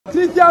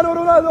Cristiano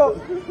Ronaldo.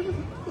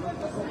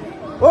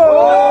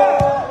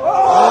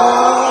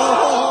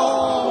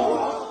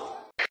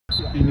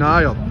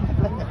 İnayet.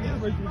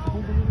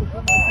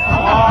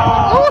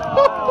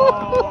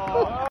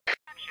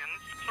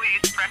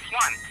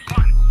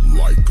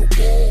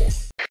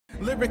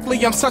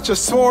 Lyrically, I'm such a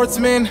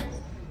swordsman.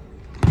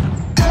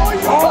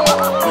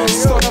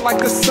 Sorta like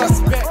the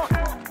suspect.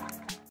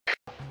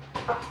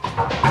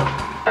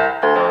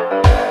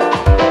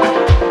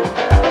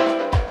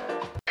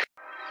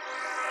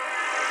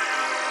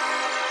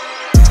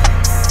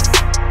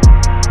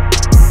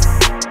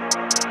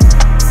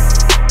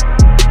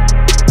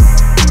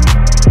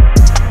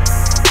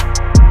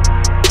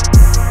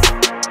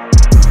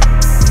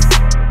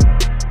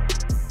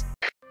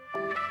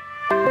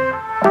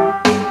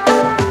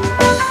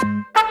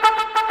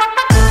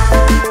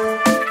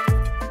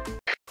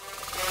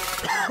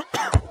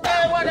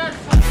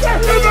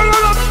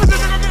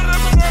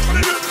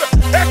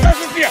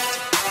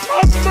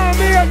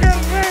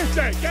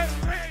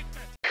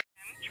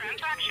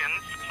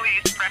 Transactions,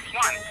 please press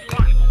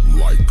 1.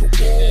 Like a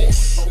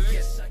boss.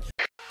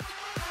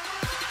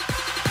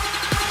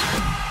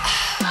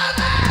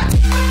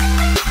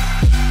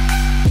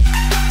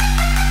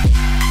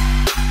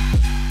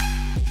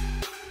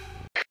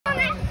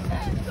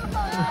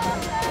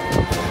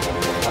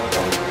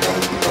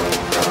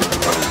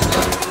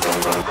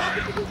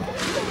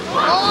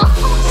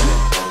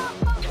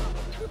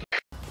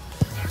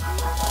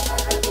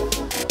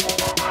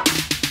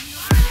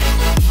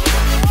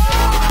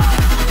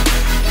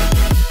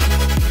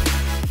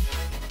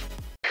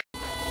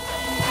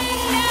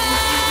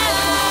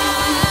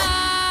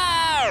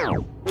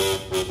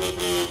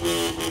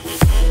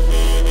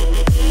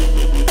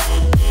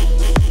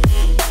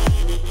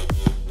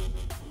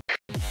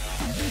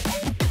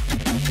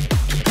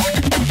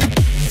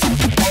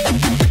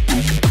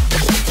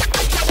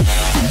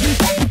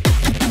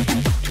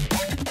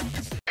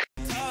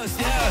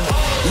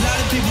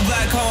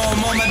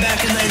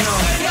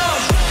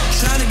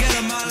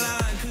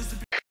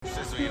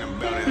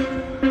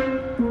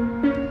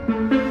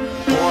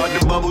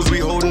 Bubbles, we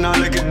holding our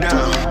liquor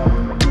down.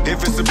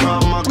 If it's a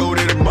problem, I go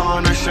to the bar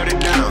and I shut it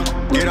down.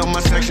 Get on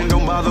my section,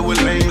 don't bother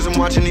with lames. I'm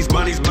watching these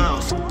bunnies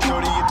bounce.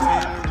 Shorty, you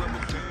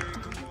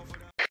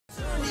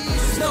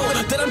know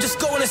that I'm just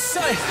going to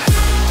say.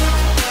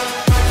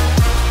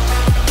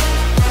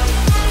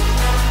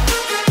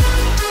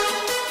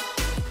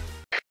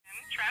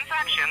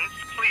 Transactions,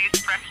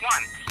 please press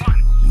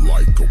 1.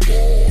 Like a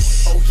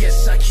boss. Oh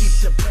yes, I keep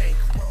the bank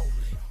rolling.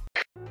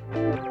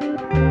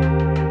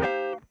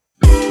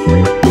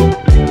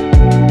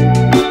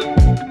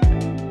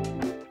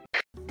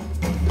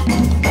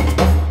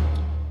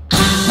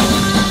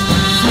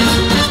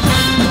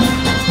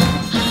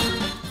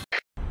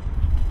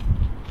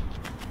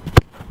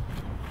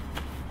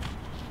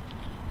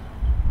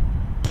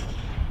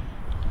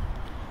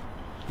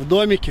 В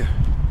домике.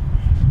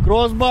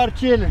 Кроссбар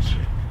челлендж.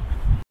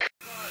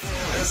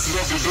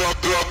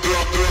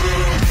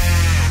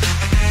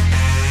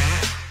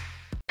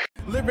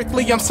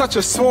 Lyrically, I'm such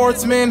a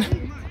swordsman.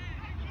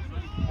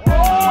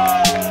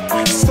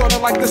 Sorta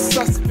like the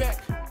suspect.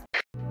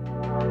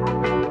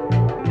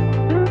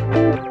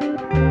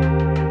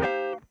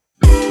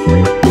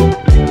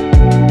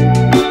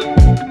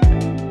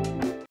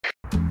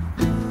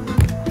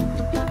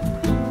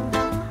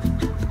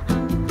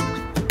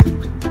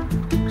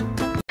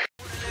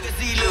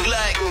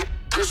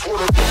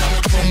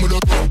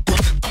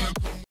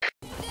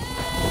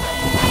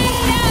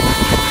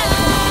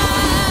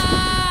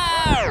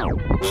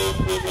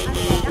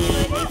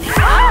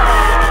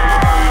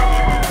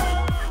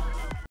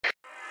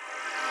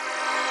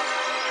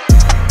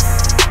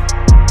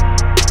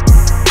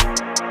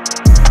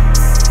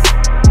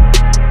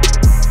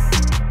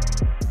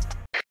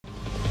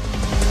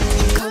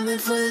 Coming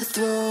for the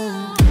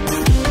throne.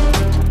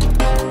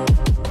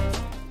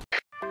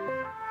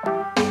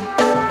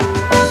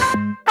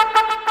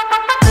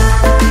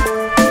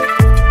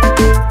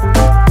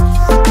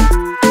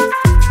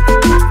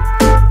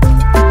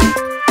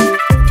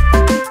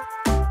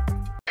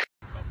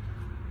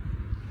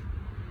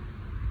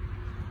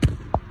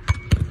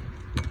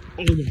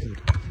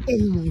 Oh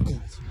my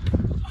god.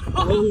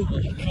 Oh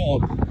my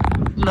god.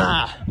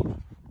 Nah.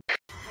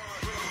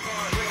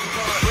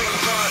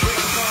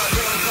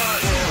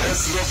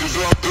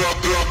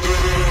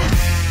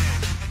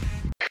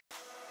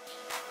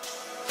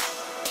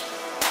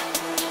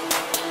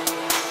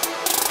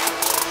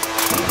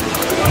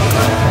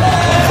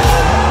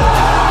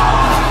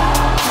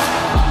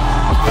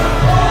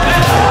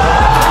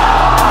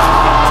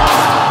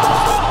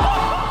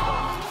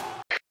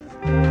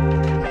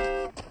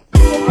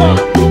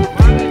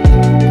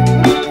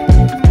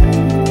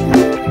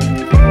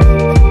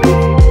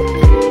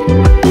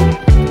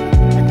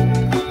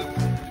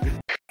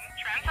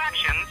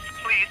 Transactions,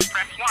 please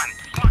press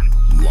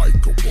 1.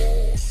 Like a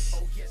boss.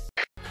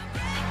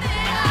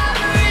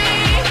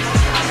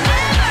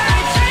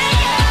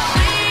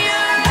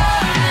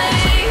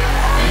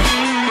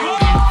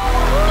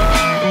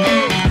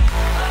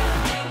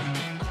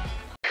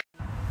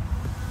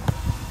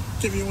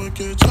 Give you a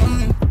good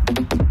time.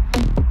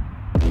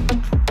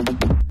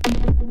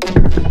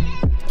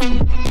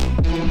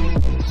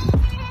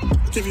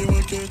 Give you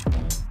a good.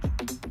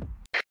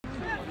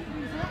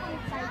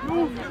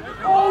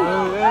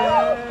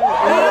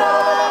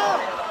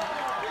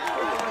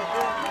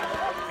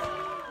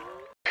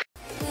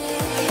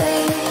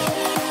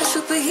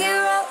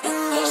 Superhero in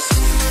this.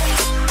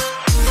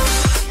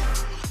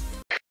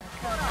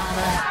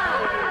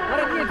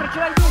 Guarda dietro,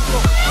 c'era il dubbio!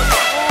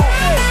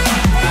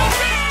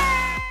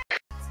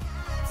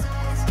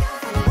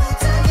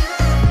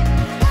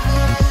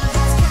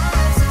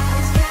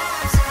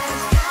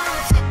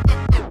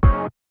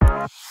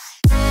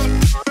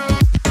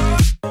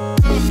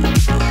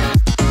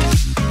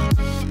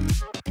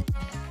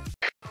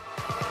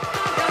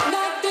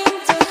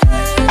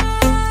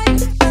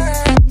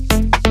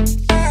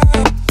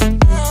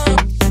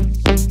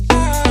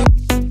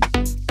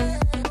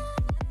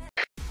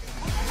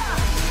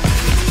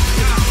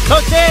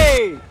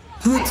 Così!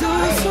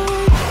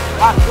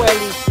 A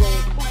quelli sì.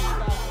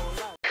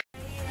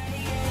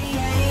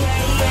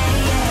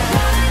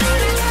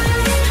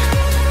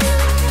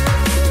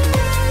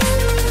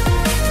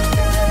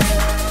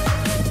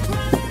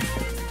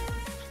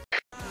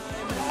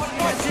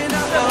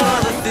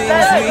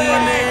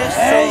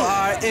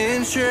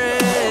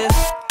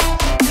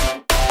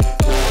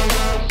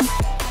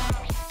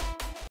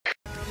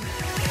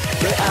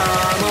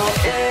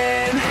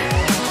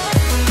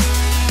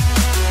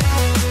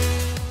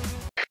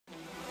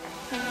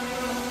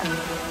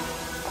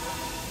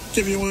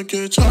 Give you a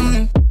good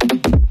time.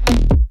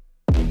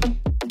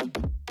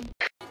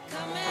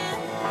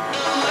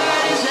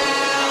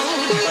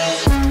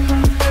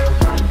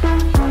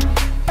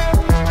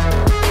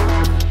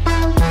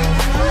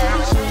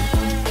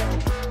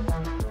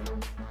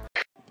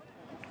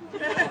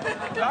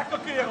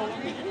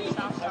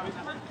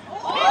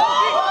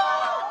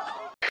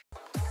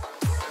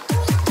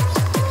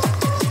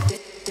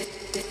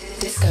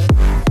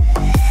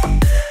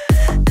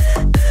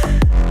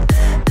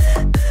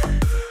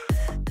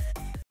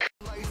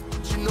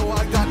 You know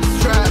I got the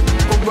strap,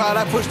 but right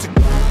I push the.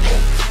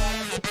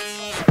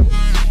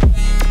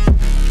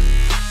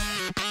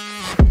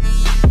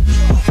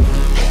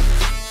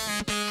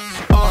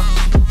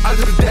 I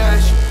do the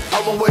dash,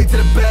 on my way to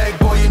the bag,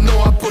 boy. You know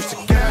I push the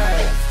gas.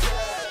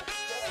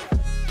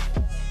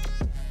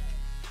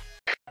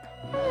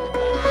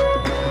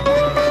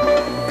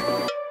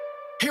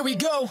 Here we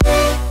go.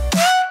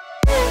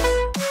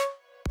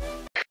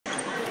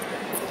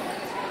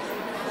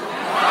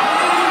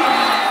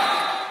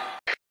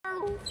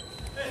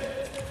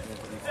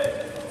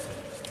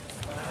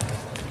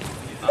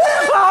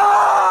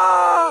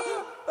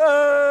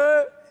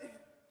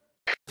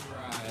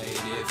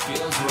 It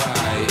feels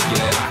right,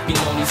 yeah. I can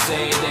only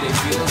say that it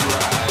feels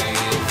right.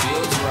 It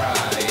feels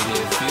right.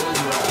 It feels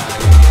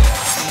right. Yeah.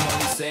 I can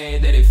only say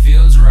that.